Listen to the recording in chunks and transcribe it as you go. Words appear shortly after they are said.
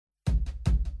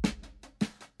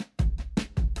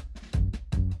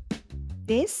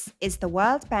This is the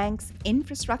World Bank's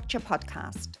Infrastructure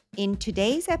Podcast. In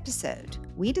today's episode,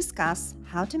 we discuss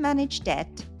how to manage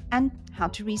debt and how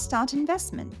to restart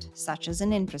investment, such as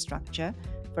in infrastructure,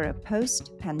 for a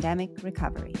post-pandemic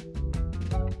recovery.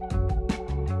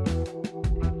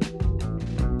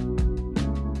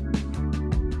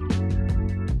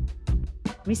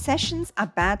 Recessions are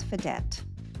bad for debt.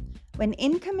 When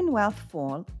income and wealth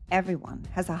fall, everyone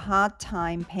has a hard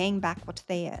time paying back what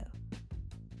they owe.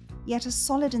 Yet a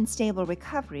solid and stable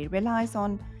recovery relies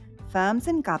on firms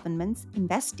and governments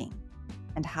investing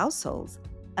and households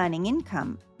earning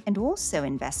income and also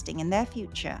investing in their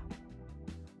future.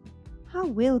 How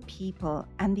will people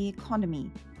and the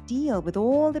economy deal with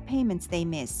all the payments they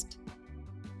missed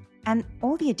and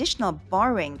all the additional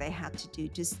borrowing they had to do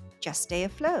to just stay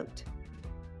afloat?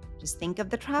 Just think of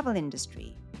the travel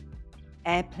industry,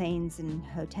 airplanes and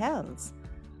hotels,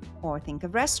 or think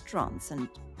of restaurants and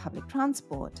public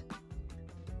transport.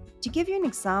 To give you an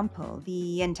example,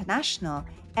 the International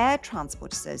Air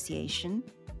Transport Association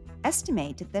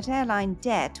estimated that airline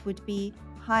debt would be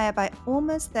higher by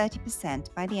almost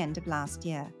 30% by the end of last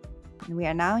year, and we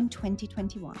are now in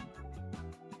 2021.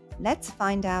 Let's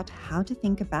find out how to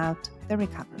think about the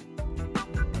recovery.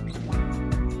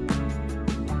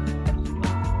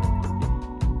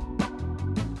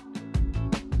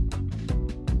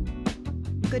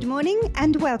 Good morning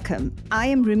and welcome. I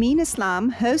am Rumin Islam,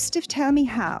 host of Tell Me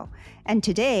How, and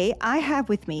today I have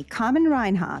with me Carmen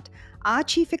Reinhardt, our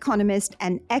chief economist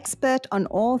and expert on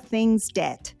all things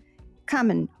debt.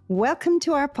 Carmen, welcome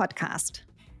to our podcast.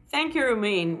 Thank you,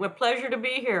 Rumin. We're pleasure to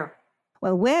be here.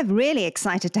 Well, we're really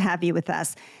excited to have you with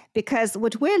us because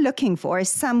what we're looking for is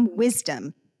some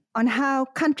wisdom on how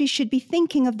countries should be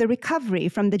thinking of the recovery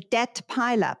from the debt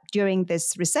pileup during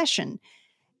this recession.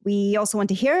 We also want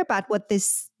to hear about what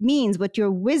this means, what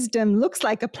your wisdom looks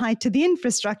like applied to the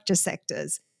infrastructure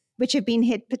sectors, which have been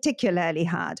hit particularly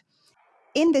hard.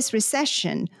 In this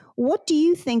recession, what do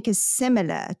you think is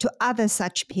similar to other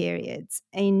such periods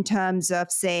in terms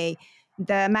of, say,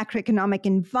 the macroeconomic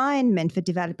environment for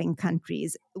developing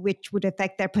countries, which would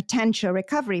affect their potential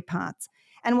recovery paths,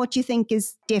 and what you think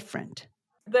is different?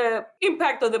 The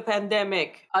impact of the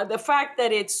pandemic, the fact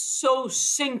that it's so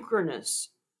synchronous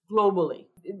globally.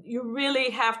 You really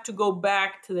have to go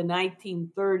back to the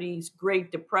 1930s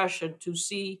Great Depression to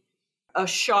see a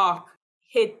shock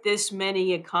hit this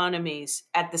many economies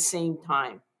at the same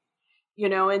time. You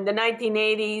know, in the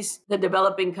 1980s, the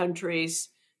developing countries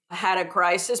had a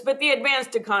crisis, but the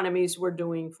advanced economies were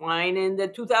doing fine. In the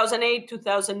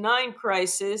 2008-2009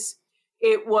 crisis,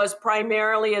 it was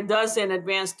primarily a dozen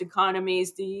advanced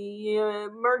economies. The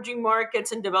emerging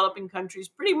markets and developing countries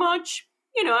pretty much,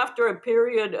 after a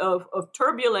period of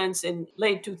turbulence in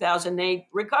late 2008,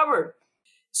 recovered.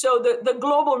 So the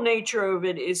global nature of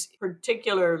it is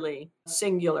particularly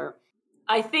singular.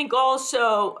 I think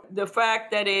also the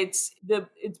fact that it's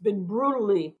been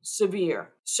brutally severe.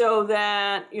 So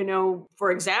that,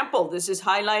 for example, this is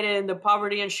highlighted in the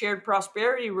Poverty and Shared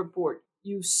Prosperity Report.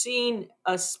 You've seen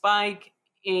a spike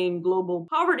in global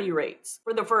poverty rates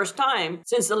for the first time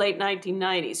since the late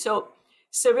 1990s. So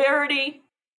severity,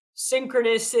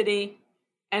 synchronicity,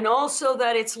 and also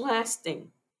that it's lasting.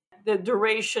 The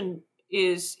duration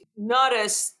is not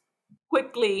as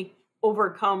quickly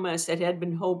overcome as it had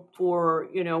been hoped for,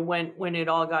 when it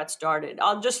all got started.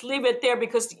 I'll just leave it there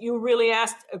because you really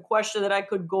asked a question that I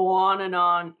could go on and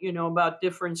on, about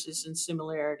differences and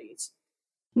similarities.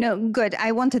 No, good.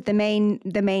 I wanted the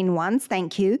main ones.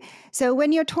 Thank you. So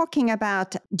when you're talking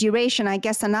about duration, I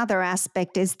guess another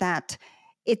aspect is that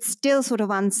it's still sort of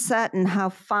uncertain how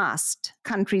fast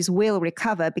countries will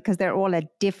recover because they're all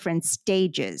at different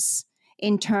stages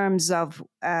in terms of,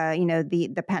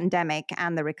 the pandemic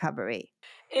and the recovery.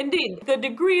 Indeed, the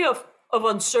degree of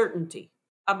uncertainty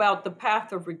about the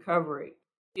path of recovery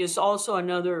is also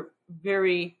another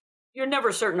you're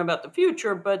never certain about the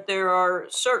future, but there are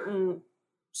certain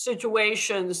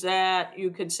situations that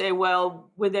you could say, well,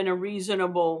 within a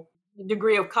reasonable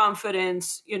degree of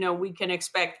confidence, we can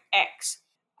expect X.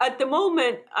 At the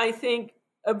moment, I think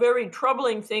a very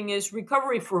troubling thing is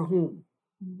recovery for whom?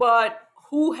 But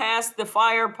who has the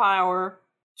firepower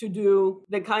to do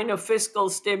the kind of fiscal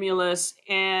stimulus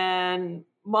and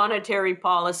monetary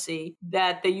policy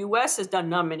that the U.S. has done,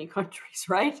 not many countries,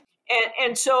 right?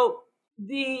 And so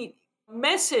the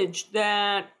message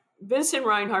that Vincent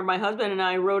Reinhardt, my husband, and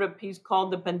I wrote a piece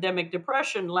called The Pandemic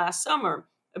Depression last summer,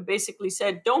 basically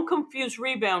said, don't confuse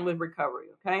rebound with recovery,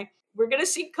 okay? We're going to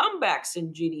see comebacks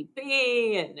in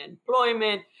GDP and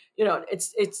employment.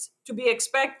 It's to be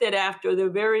expected after the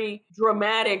very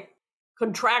dramatic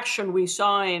contraction we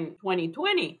saw in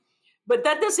 2020. But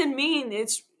that doesn't mean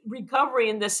it's recovery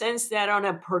in the sense that on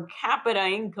a per capita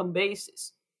income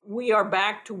basis, we are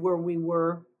back to where we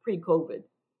were pre-COVID.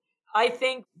 I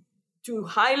think to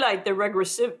highlight the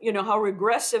regressive, how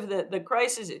regressive the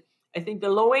crisis is, I think the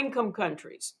low income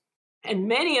countries and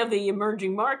many of the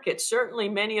emerging markets, certainly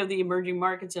many of the emerging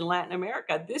markets in Latin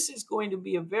America, this is going to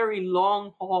be a very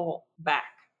long haul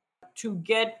back to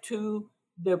get to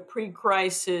the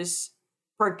pre-crisis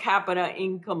per capita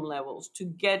income levels, to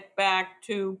get back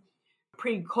to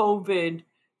pre-COVID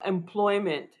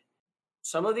employment.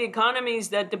 Some of the economies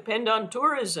that depend on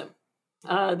tourism,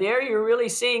 there you're really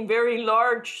seeing very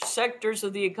large sectors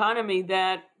of the economy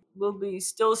that will be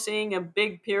still seeing a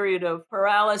big period of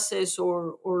paralysis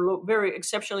or very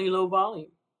exceptionally low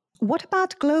volume. What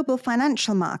about global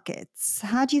financial markets?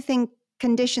 How do you think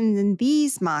conditions in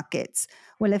these markets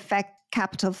will affect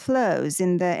capital flows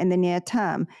in the near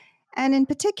term? And in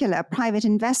particular, private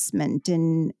investment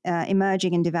in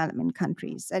emerging and development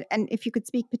countries. And if you could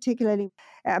speak particularly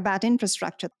about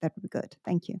infrastructure, that would be good.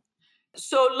 Thank you.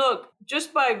 So look,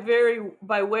 just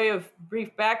by way of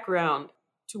brief background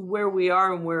to where we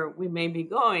are and where we may be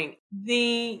going,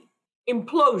 the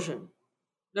implosion,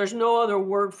 there's no other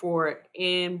word for it,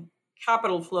 in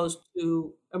capital flows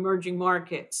to emerging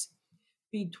markets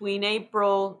between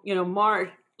April, March,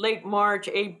 late March,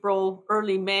 April,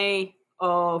 early May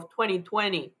of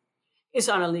 2020 is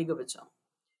on a league of its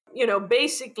own.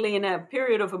 Basically in a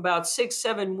period of about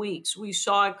 6-7 weeks, we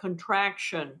saw a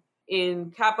contraction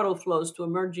in capital flows to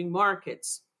emerging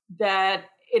markets that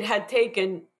it had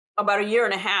taken about a year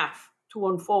and a half to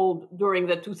unfold during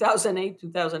the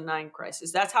 2008-2009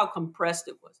 crisis. That's how compressed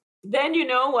it was. Then,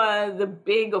 the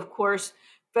big, of course,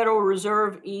 Federal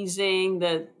Reserve easing,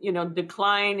 the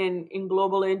decline in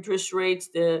global interest rates,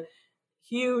 the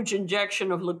huge injection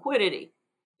of liquidity.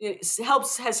 Has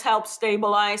helped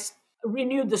stabilize,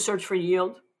 renewed the search for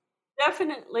yield.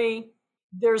 Definitely,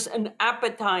 there's an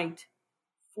appetite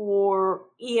for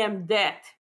EM debt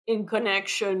in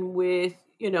connection with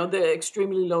the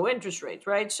extremely low interest rates,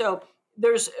 right? So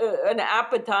there's an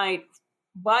appetite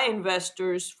by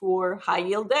investors for high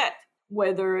yield debt,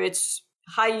 whether it's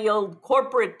high yield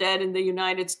corporate debt in the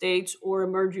United States or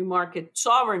emerging market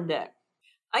sovereign debt.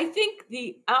 I think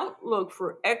the outlook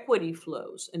for equity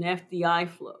flows and FDI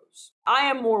flows, I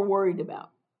am more worried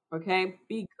about, okay?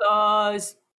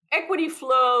 Because equity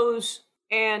flows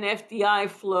and FDI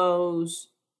flows,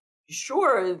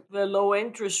 sure, the low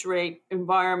interest rate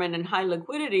environment and high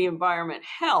liquidity environment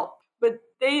help, but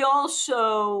they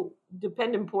also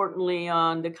depend importantly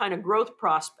on the kind of growth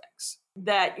prospects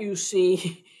that you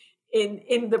see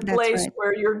in the place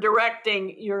where you're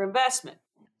directing your investment.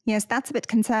 Yes, that's a bit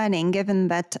concerning given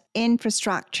that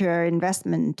infrastructure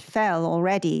investment fell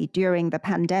already during the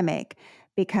pandemic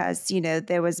because,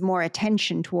 there was more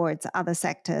attention towards other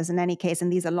sectors in any case,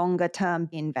 and these are longer term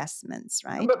investments,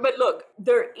 right? But look,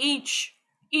 each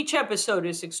episode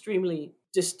is extremely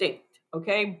distinct,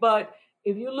 okay? But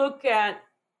if you look at,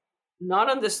 not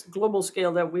on this global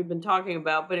scale that we've been talking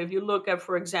about, but if you look at,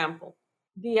 for example,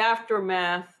 the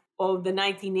aftermath of the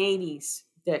 1980s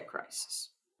debt crisis,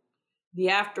 the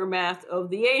aftermath of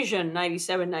the Asian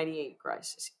 97-98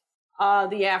 crisis,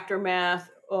 the aftermath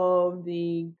of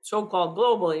the so-called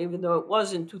global, even though it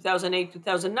was in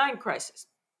 2008-2009 crisis.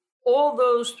 All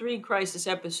those three crisis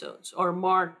episodes are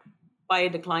marked by a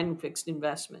decline in fixed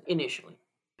investment initially.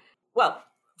 Well,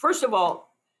 first of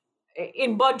all,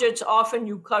 in budgets, often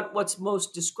you cut what's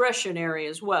most discretionary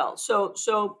as well. So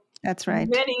that's right.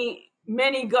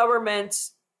 Many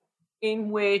governments in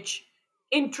which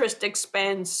interest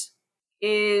expense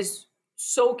is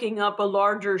soaking up a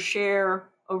larger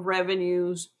share of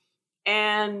revenues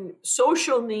and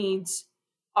social needs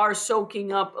are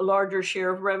soaking up a larger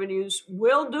share of revenues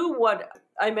will do what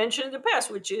I mentioned in the past,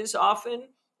 which is often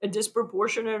a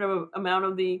disproportionate amount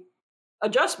of the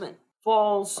adjustment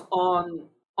falls on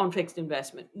fixed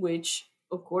investment, which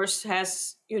of course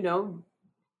has,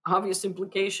 obvious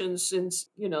implications since,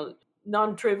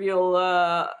 non-trivial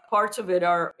parts of it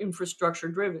are infrastructure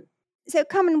driven. So,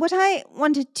 Carmen, what I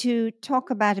wanted to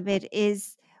talk about a bit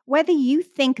is whether you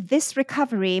think this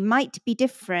recovery might be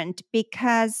different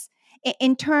because,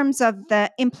 in terms of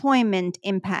the employment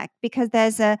impact, because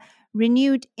there's a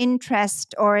renewed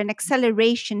interest or an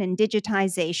acceleration in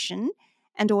digitization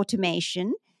and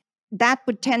automation that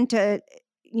would tend to,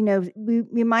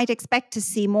 we might expect to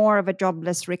see more of a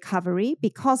jobless recovery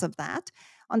because of that.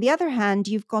 On the other hand,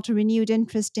 you've got a renewed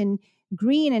interest in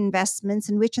green investments,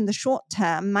 in which in the short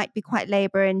term might be quite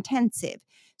labor intensive.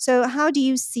 So how do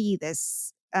you see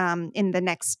this in the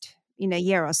next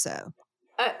year or so?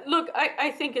 Look,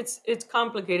 I think it's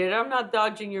complicated. I'm not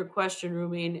dodging your question,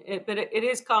 Rumin, but it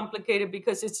is complicated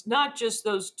because it's not just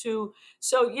those two.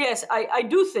 So yes, I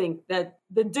do think that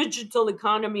the digital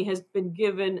economy has been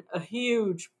given a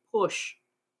huge push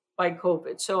by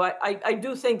COVID. So I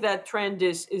do think that trend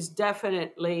is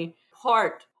definitely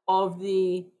part of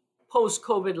the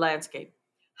post-COVID landscape.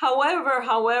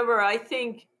 However, I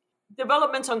think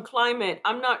developments on climate,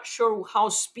 I'm not sure how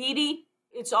speedy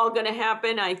it's all going to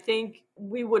happen. I think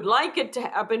we would like it to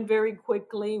happen very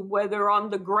quickly. Whether on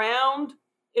the ground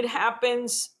it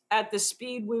happens at the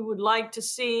speed we would like to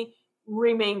see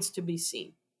remains to be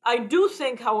seen. I do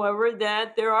think, however,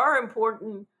 that there are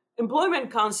important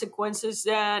employment consequences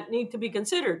that need to be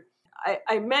considered.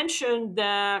 I mentioned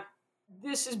that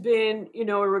this has been,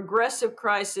 a regressive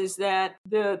crisis, that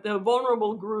the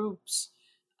vulnerable groups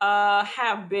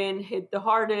have been hit the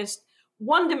hardest.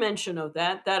 One dimension of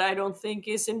that I don't think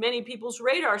is in many people's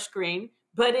radar screen,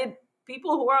 but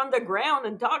people who are on the ground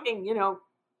and talking,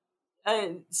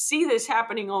 see this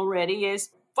happening already, is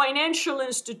financial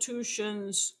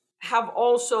institutions have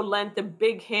also lent a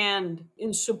big hand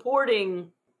in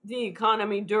supporting the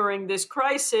economy during this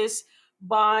crisis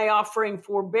by offering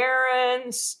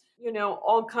forbearance,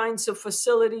 all kinds of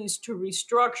facilities to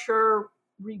restructure,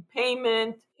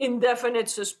 repayment, indefinite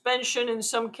suspension in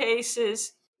some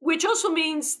cases, which also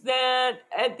means that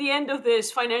at the end of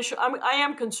this I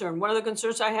am concerned. One of the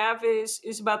concerns I have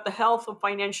is about the health of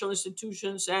financial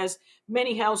institutions, as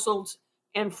many households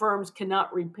and firms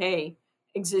cannot repay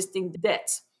existing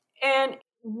debts. And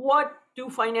what do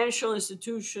financial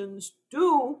institutions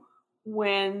do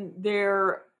when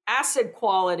their asset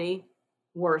quality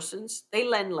worsens? They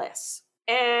lend less.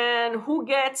 And who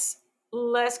gets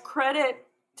less credit?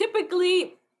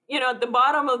 Typically, at the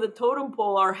bottom of the totem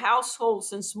pole are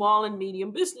households and small and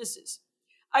medium businesses.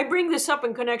 I bring this up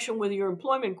in connection with your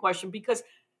employment question because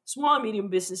small and medium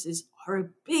businesses are a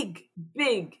big,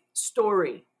 big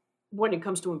story when it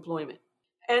comes to employment.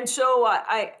 And so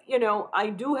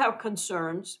I do have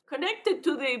concerns connected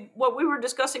to what we were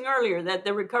discussing earlier, that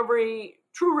the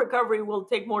true recovery will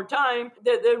take more time.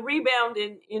 The rebound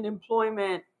in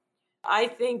employment, I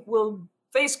think, will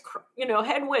face,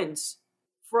 headwinds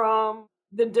from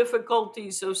the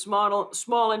difficulties of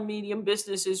small and medium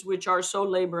businesses, which are so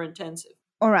labor intensive.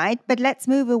 All right, but let's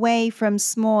move away from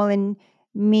small and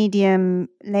medium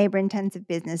labor intensive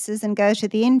businesses and go to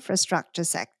the infrastructure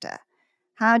sector.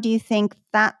 How do you think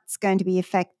that's going to be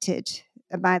affected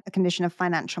by the condition of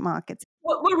financial markets?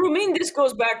 Well, Rumin, this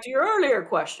goes back to your earlier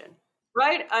question,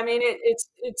 right? I mean,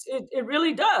 it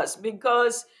really does,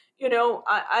 because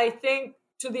I think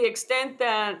to the extent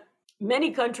that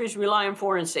many countries rely on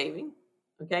foreign saving,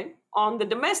 okay, on the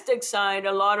domestic side,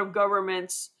 a lot of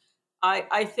governments,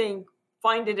 I think,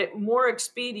 find it more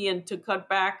expedient to cut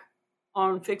back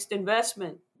on fixed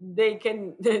investment.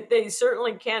 They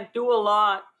certainly can't do a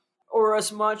lot or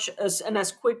as much and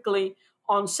as quickly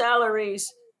on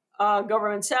salaries,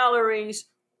 government salaries,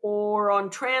 or on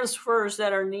transfers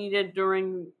that are needed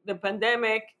during the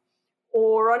pandemic,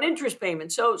 or on interest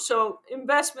payments. So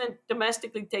investment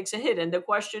domestically takes a hit. And the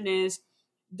question is,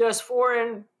 does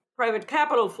foreign private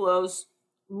capital flows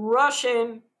rush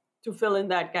in to fill in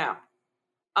that gap?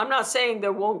 I'm not saying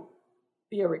there won't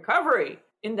be a recovery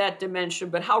in that dimension,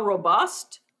 but how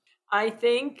robust? I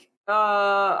think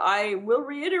I will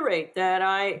reiterate that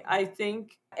I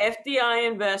think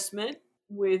FDI investment,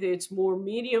 with its more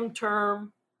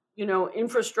medium-term,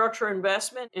 infrastructure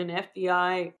investment and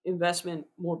FDI investment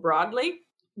more broadly,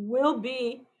 will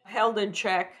be held in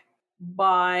check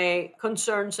by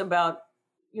concerns about,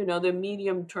 the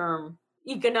medium-term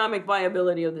economic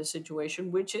viability of the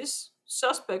situation, which is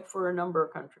suspect for a number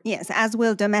of countries. Yes, as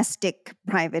will domestic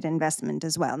private investment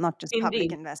as well, not just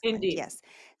public investment. Indeed. Yes.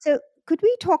 So could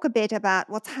we talk a bit about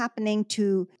what's happening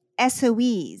to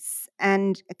SOEs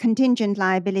and contingent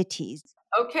liabilities?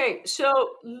 Okay, so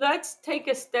let's take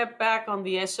a step back on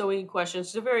the SOE question.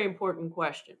 It's a very important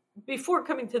question. Before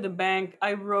coming to the bank,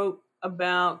 I wrote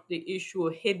about the issue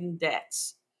of hidden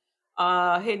debts,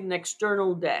 hidden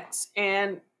external debts,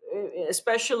 and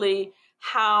especially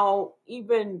how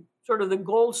even sort of the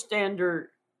gold standard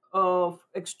of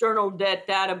external debt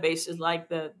databases like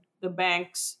the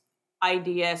bank's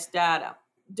IDS data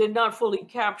did not fully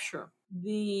capture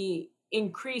the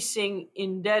increasing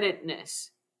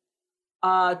indebtedness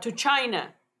to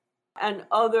China and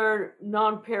other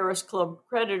non-Paris Club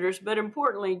creditors, but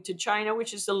importantly to China,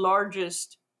 which is the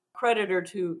largest creditor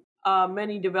to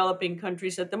many developing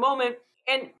countries at the moment.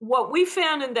 And what we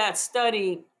found in that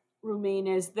study, Rumin,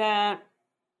 is that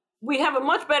we have a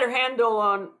much better handle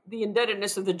on the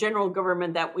indebtedness of the general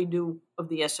government than we do of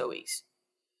the SOEs.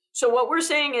 So what we're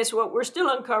saying is, what we're still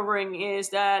uncovering is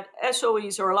that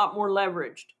SOEs are a lot more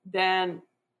leveraged than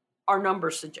our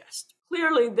numbers suggest.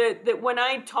 Clearly, that when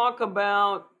I talk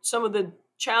about some of the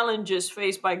challenges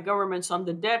faced by governments on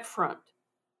the debt front,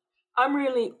 I'm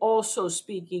really also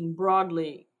speaking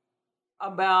broadly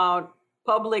about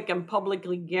public and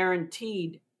publicly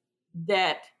guaranteed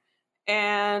debt.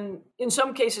 And in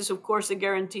some cases, of course, the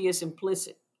guarantee is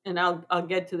implicit. And I'll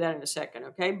get to that in a second,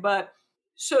 okay? But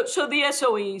so the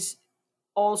SOEs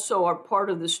also are part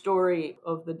of the story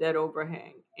of the debt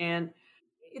overhang. And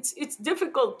it's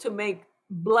difficult to make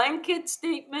blanket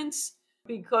statements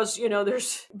because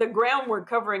there's the ground we're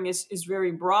covering is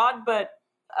very broad. But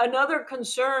another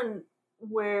concern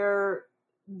where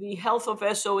the health of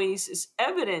SOEs is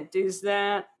evident is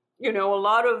that a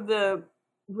lot of the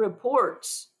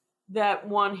reports that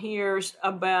one hears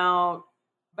about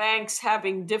banks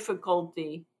having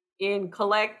difficulty in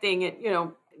collecting it,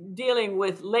 dealing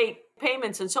with late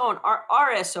payments and so on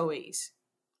are SOEs.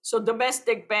 So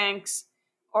domestic banks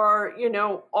are,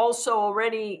 also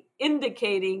already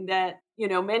indicating that,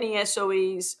 many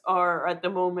SOEs are at the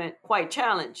moment quite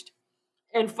challenged.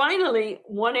 And finally,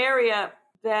 one area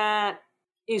that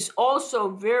is also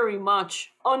very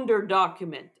much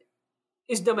underdocumented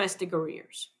is domestic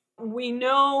arrears. We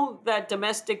know that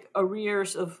domestic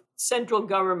arrears of central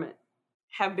government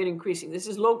have been increasing. This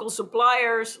is local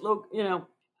suppliers,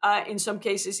 in some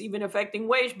cases even affecting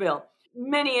wage bill.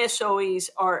 Many SOEs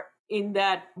are in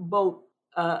that boat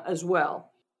as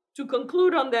well. To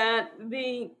conclude on that,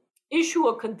 the issue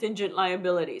of contingent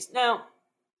liabilities. Now,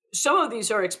 some of these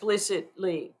are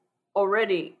explicitly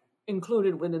already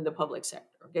included within the public sector.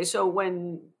 Okay, so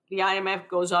when the IMF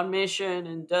goes on mission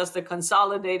and does the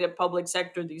consolidated public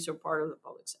sector, these are part of the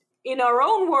public sector. In our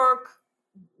own work,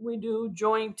 we do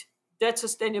joint debt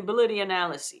sustainability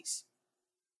analyses,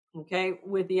 okay,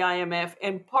 with the IMF.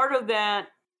 And part of that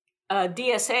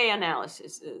DSA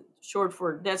analysis, short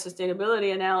for debt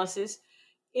sustainability analysis,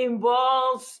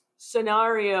 involves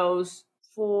scenarios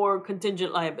for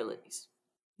contingent liabilities.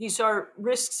 These are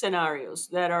risk scenarios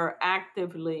that are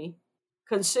actively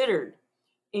considered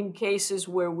in cases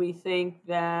where we think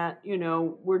that,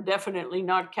 we're definitely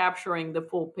not capturing the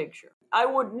full picture. I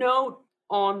would note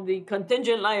on the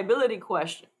contingent liability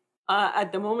question,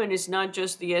 at the moment, it's not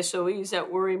just the SOEs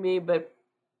that worry me, but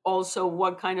also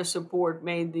what kind of support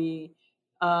may the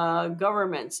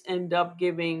governments end up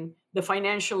giving the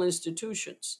financial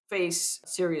institutions face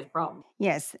serious problems.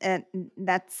 Yes,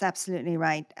 that's absolutely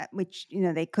right. Which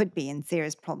they could be in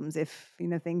serious problems if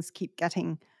things keep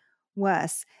getting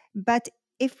worse. But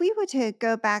if we were to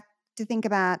go back to think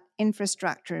about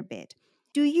infrastructure a bit,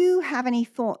 do you have any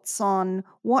thoughts on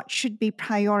what should be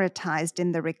prioritized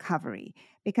in the recovery?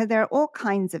 Because there are all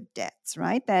kinds of debts,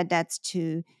 right? There are debts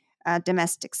to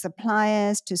domestic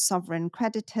suppliers, to sovereign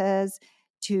creditors,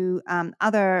 to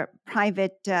other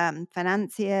private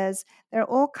financiers. There are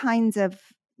all kinds of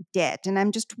debt. And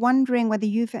I'm just wondering whether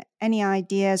you've any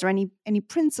ideas or any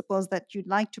principles that you'd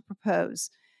like to propose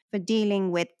for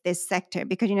dealing with this sector,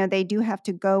 because they do have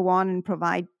to go on and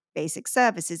provide basic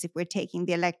services. If we're taking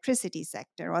the electricity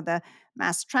sector or the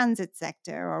mass transit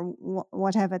sector or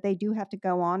whatever, they do have to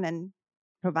go on and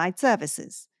provide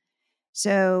services.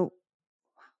 So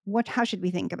how should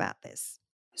we think about this?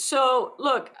 So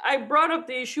look, I brought up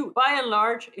the issue. By and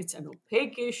large, it's an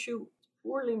opaque issue,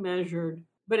 poorly measured,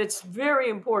 but it's very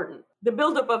important. The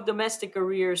buildup of domestic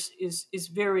arrears is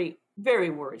very, very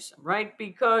worrisome, right?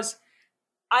 Because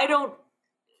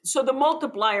so the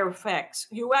multiplier effects,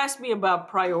 you asked me about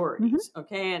priorities,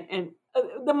 okay? And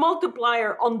the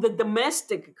multiplier on the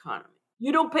domestic economy,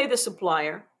 you don't pay the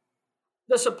supplier.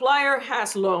 The supplier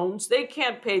has loans. They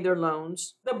can't pay their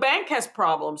loans. The bank has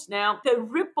problems. Now, the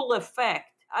ripple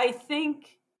effect, I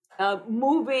think,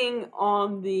 moving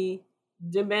on the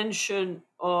dimension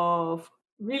of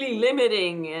really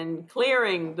limiting and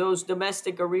clearing those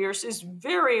domestic arrears is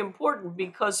very important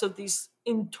because of these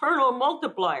internal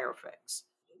multiplier effects.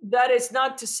 That is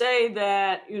not to say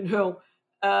that, you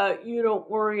don't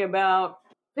worry about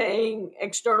paying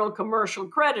external commercial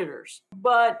creditors.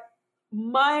 But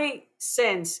my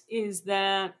sense is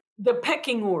that the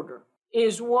pecking order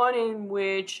is one in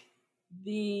which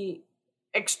the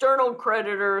external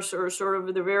creditors are sort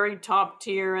of the very top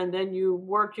tier, and then you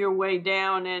work your way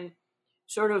down, and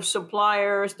sort of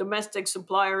suppliers, domestic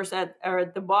suppliers are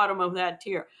at the bottom of that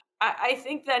tier. I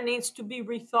think that needs to be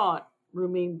rethought,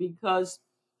 Rumeen, because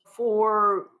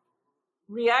for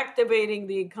reactivating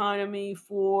the economy,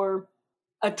 for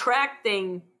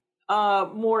attracting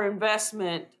more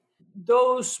investment,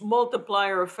 those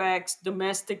multiplier effects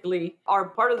domestically are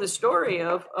part of the story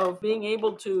of being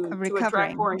able to attract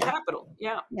Recovering. foreign capital.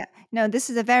 Yeah. Yeah. No, this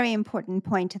is a very important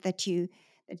point that you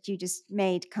just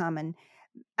made, Carmen.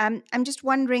 I'm just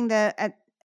wondering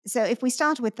so if we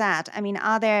start with that, I mean,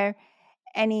 are there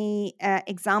any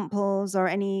examples or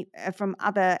any from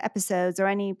other episodes or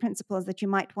any principles that you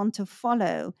might want to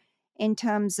follow in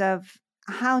terms of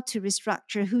how to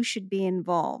restructure, who should be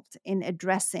involved in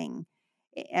addressing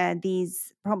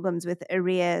these problems with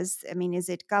arrears? I mean, is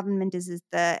it government? Is it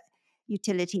the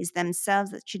utilities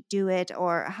themselves that should do it?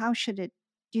 Or how should it?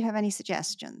 Do you have any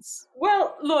suggestions?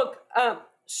 Well, look,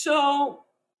 so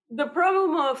the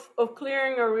problem of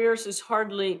clearing arrears is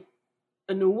hardly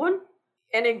a new one.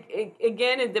 And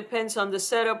again, it depends on the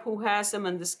setup, who has them,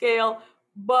 and the scale.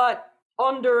 But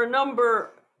under a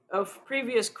number of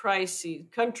previous crises,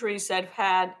 countries that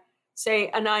had, say,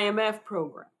 an IMF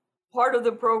program, part of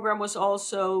the program was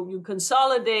also you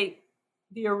consolidate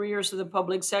the arrears of the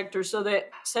public sector so that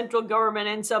central government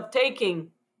ends up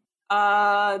taking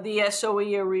the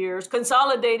SOE arrears,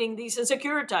 consolidating these and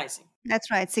securitizing.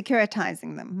 That's right,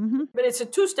 securitizing them. Mm-hmm. But it's a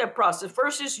two-step process.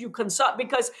 First is you consult,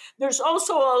 because there's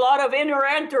also a lot of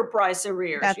inter-enterprise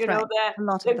arrears. That's you know right.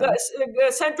 that the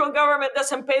central government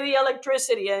doesn't pay the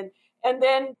electricity, and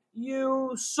then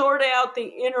you sort out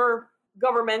the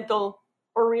intergovernmental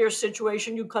arrears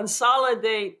situation. You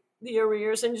consolidate the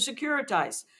arrears and you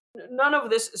securitize. None of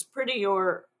this is pretty,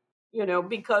 or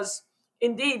because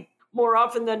indeed, more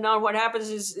often than not, what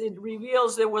happens is it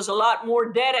reveals there was a lot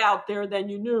more debt out there than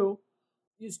you knew.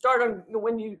 You start on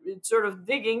when you sort of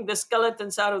digging the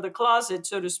skeletons out of the closet,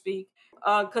 so to speak.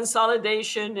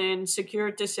 Consolidation and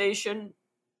securitization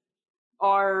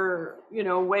are,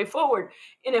 way forward.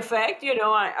 In effect,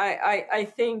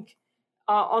 I think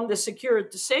on the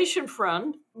securitization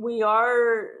front, we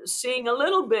are seeing a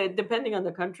little bit, depending on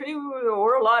the country,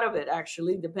 or a lot of it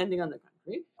actually, depending on the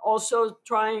country. Also,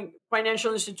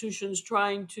 financial institutions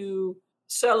trying to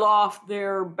sell off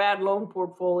their bad loan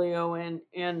portfolio,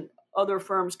 and other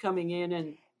firms coming in.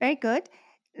 And very good.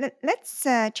 Let's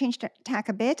change tack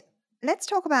a bit. Let's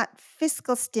talk about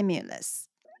fiscal stimulus.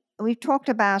 We've talked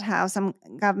about how some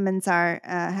governments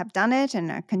have done it and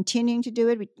are continuing to do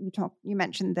it. You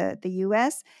mentioned the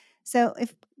US. So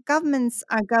if governments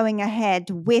are going ahead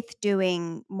with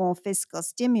doing more fiscal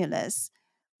stimulus,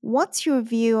 what's your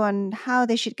view on how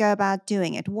they should go about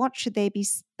doing it? What should they be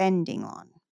spending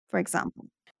on, for example?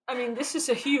 I mean, this is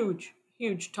a huge,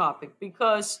 huge topic,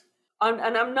 because,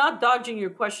 and I'm not dodging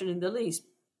your question in the least,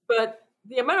 but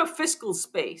the amount of fiscal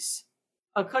space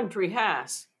a country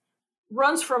has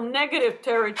runs from negative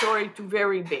territory to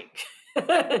very big.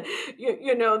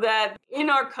 you know that in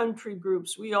our country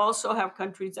groups, we also have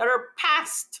countries that are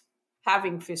past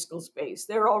having fiscal space.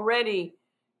 They're already,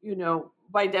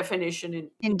 by definition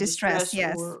in distress,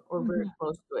 yes, or very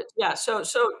close to it. Yeah. So,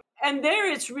 and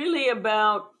there it's really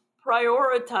about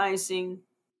prioritizing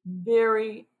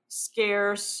very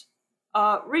scarce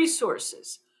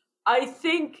resources. I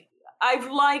think I've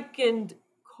likened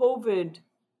COVID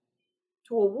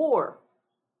to a war,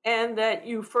 and that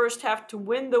you first have to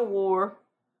win the war,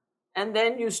 and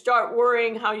then you start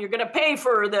worrying how you're going to pay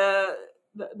for the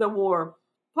war.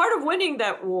 Part of winning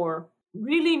that war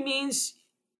really means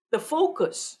the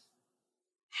focus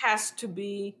has to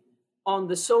be on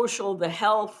the social, the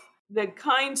health, the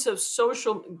kinds of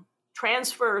social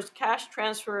transfers, cash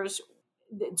transfers,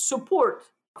 support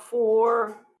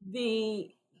for the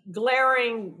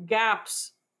glaring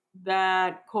gaps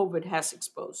that COVID has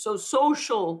exposed. So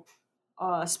social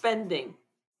spending.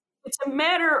 It's a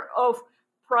matter of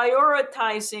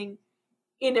prioritizing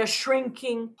in a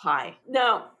shrinking pie.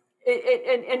 Now,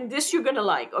 and this you're going to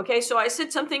like, okay? So I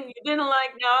said something you didn't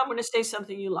like. Now I'm going to say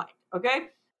something you like, okay?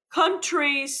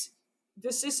 Countries,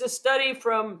 this is a study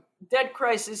from debt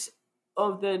crisis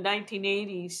of the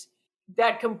 1980s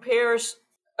that compares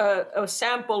a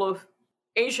sample of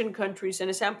Asian countries and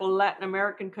a sample of Latin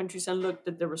American countries and looked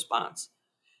at the response.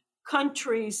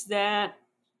 Countries that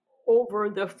over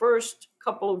the first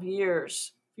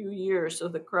few years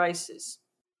of the crisis,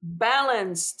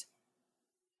 balanced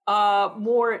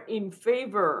more in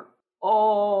favor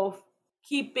of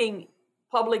keeping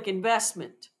public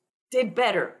investment, did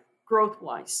better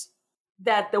growth-wise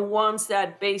than the ones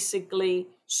that basically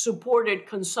supported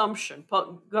consumption,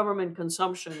 government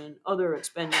consumption and other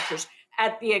expenditures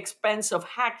at the expense of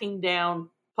hacking down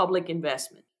public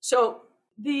investment. So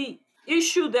the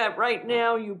issue that right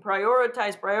now you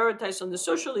prioritize on the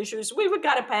social issues, we've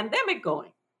got a pandemic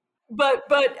going. But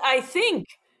I think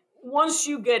once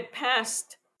you get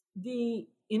past the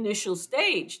initial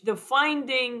stage, the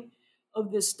finding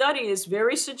of this study is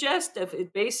very suggestive.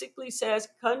 It basically says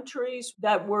countries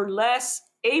that were less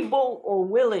able or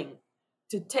willing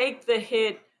to take the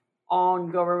hit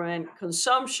on government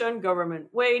consumption, government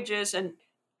wages, and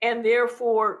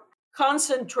therefore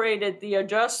concentrated the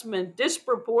adjustment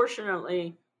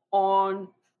disproportionately on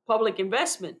public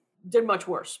investment did much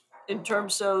worse in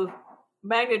terms of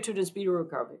magnitude and speed of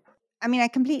recovery. I mean, I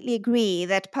completely agree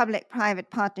that public-private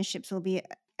partnerships will be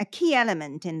a key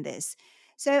element in this.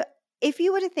 So if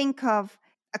you were to think of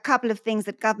a couple of things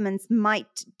that governments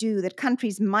might do, that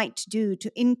countries might do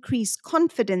to increase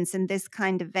confidence in this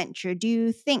kind of venture, do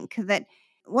you think that,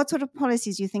 what sort of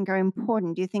policies do you think are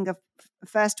important? Do you think of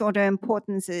first order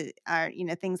importance are,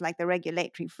 things like the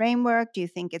regulatory framework? Do you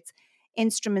think it's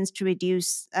instruments to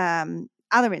reduce,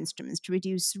 other instruments to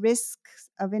reduce risks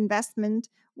of investment?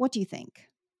 What do you think?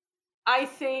 I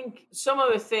think some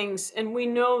of the things, and we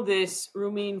know this,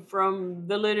 Rumeen, from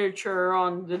the literature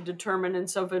on the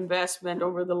determinants of investment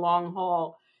over the long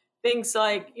haul, things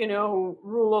like,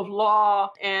 rule of law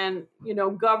and,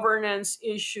 governance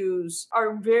issues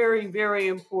are very, very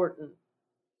important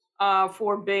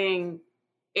for being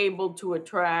able to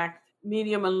attract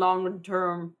medium and long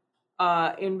term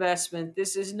investment.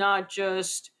 This is not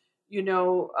just,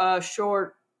 a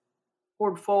short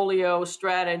portfolio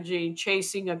strategy,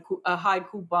 chasing a high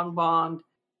coupon bond.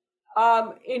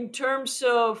 In terms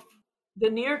of the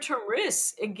near-term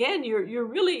risks, again, you're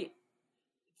really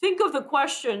think of the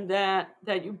question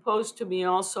that you posed to me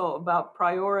also about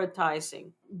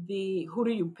prioritizing the who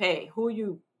do you pay,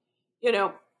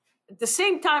 at the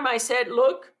same time I said,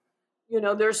 look,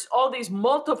 there's all these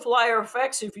multiplier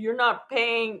effects if you're not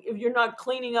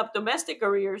cleaning up domestic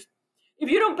arrears, if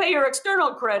you don't pay your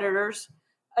external creditors.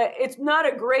 It's not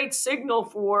a great signal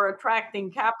for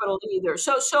attracting capital either.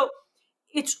 So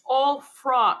it's all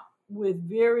fraught with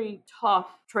very tough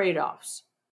trade-offs.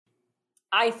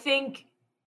 I think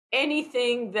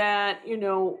anything that,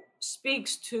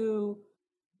 speaks to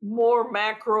more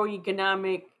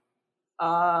macroeconomic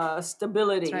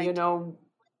stability, right.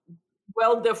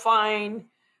 Well-defined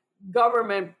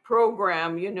government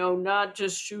program, not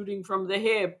just shooting from the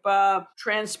hip,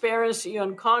 transparency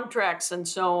on contracts and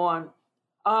so on,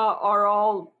 are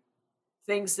all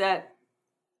things that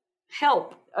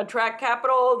help attract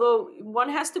capital, although one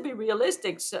has to be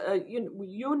realistic. So,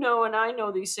 and I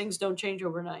know these things don't change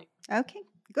overnight. Okay,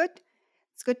 good.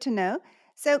 It's good to know.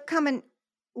 So, Carmen,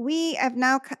 we have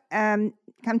now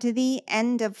come to the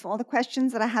end of all the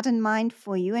questions that I had in mind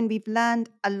for you, and we've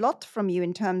learned a lot from you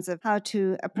in terms of how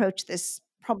to approach this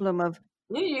problem of...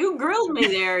 You grilled me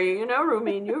there,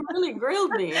 Rumeen. You really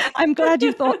grilled me. I'm glad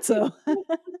you thought so.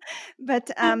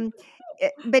 But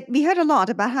we heard a lot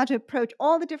about how to approach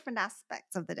all the different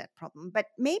aspects of the debt problem. But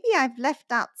maybe I've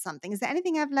left out something. Is there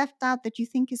anything I've left out that you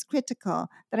think is critical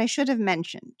that I should have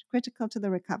mentioned, critical to the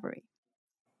recovery?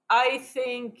 I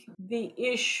think the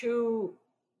issue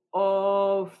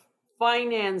of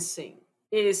financing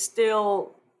is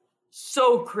still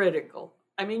so critical.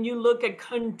 I mean, you look at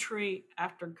country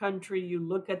after country, you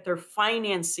look at their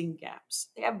financing gaps.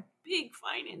 They have big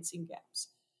financing gaps.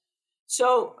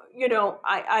 So,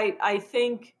 I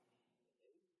think,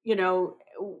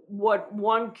 what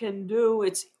one can do,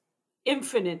 it's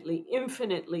infinitely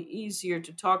easier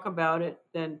to talk about it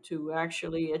than to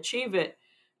actually achieve it.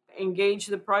 Engage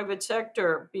the private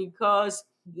sector, because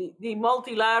the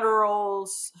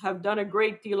multilaterals have done a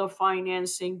great deal of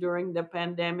financing during the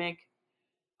pandemic,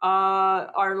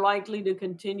 are likely to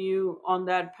continue on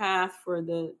that path for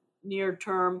the near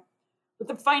term. But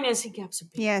the financing gaps are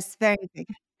big. Yes, very big.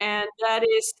 And that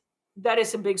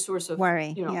is a big source of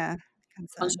worry,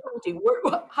 uncertainty.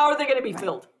 How are they going to be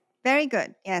filled? Very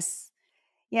good. Yes,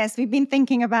 we've been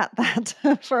thinking about that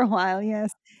for a while.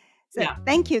 Yes. So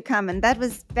Thank you, Carmen. That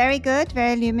was very good,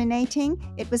 very illuminating.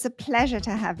 It was a pleasure to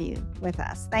have you with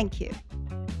us. Thank you.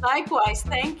 Likewise.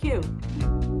 Thank you.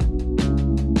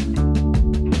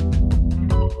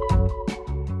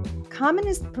 Carmen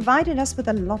has provided us with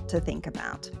a lot to think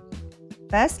about.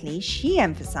 Firstly, she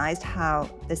emphasized how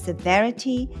the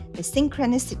severity, the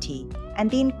synchronicity, and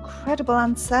the incredible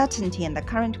uncertainty in the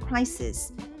current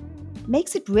crisis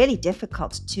makes it really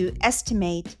difficult to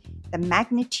estimate the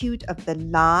magnitude of the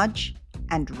large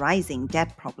and rising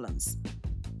debt problems.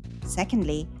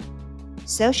 Secondly,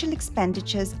 social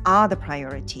expenditures are the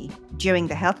priority during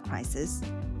the health crisis,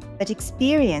 but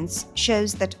experience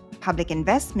shows that public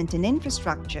investment in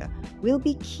infrastructure will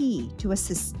be key to a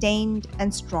sustained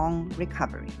and strong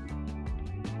recovery.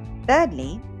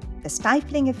 Thirdly, the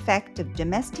stifling effect of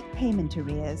domestic payment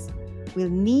arrears will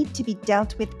need to be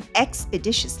dealt with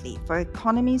expeditiously for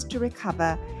economies to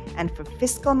recover and for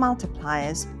fiscal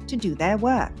multipliers to do their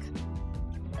work.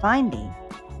 Finally,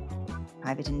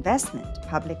 private investment,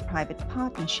 public-private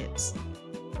partnerships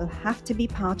will have to be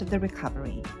part of the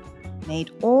recovery, made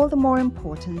all the more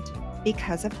important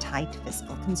because of tight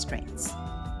fiscal constraints.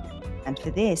 And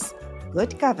for this,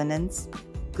 good governance,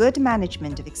 good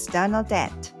management of external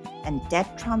debt, and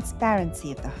debt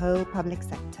transparency of the whole public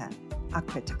sector are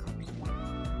critical.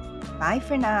 Bye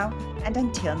for now, and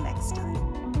until next time.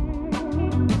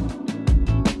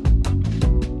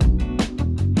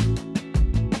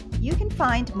 You can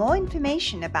find more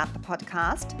information about the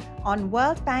podcast on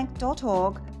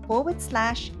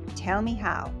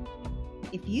worldbank.org/tellmehow.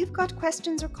 If you've got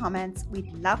questions or comments,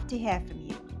 we'd love to hear from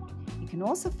you. You can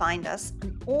also find us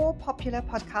on all popular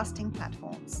podcasting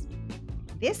platforms.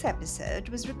 This episode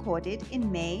was recorded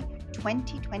in May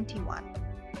 2021.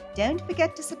 Don't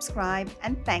forget to subscribe,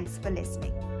 and thanks for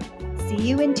listening. See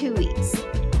you in 2 weeks.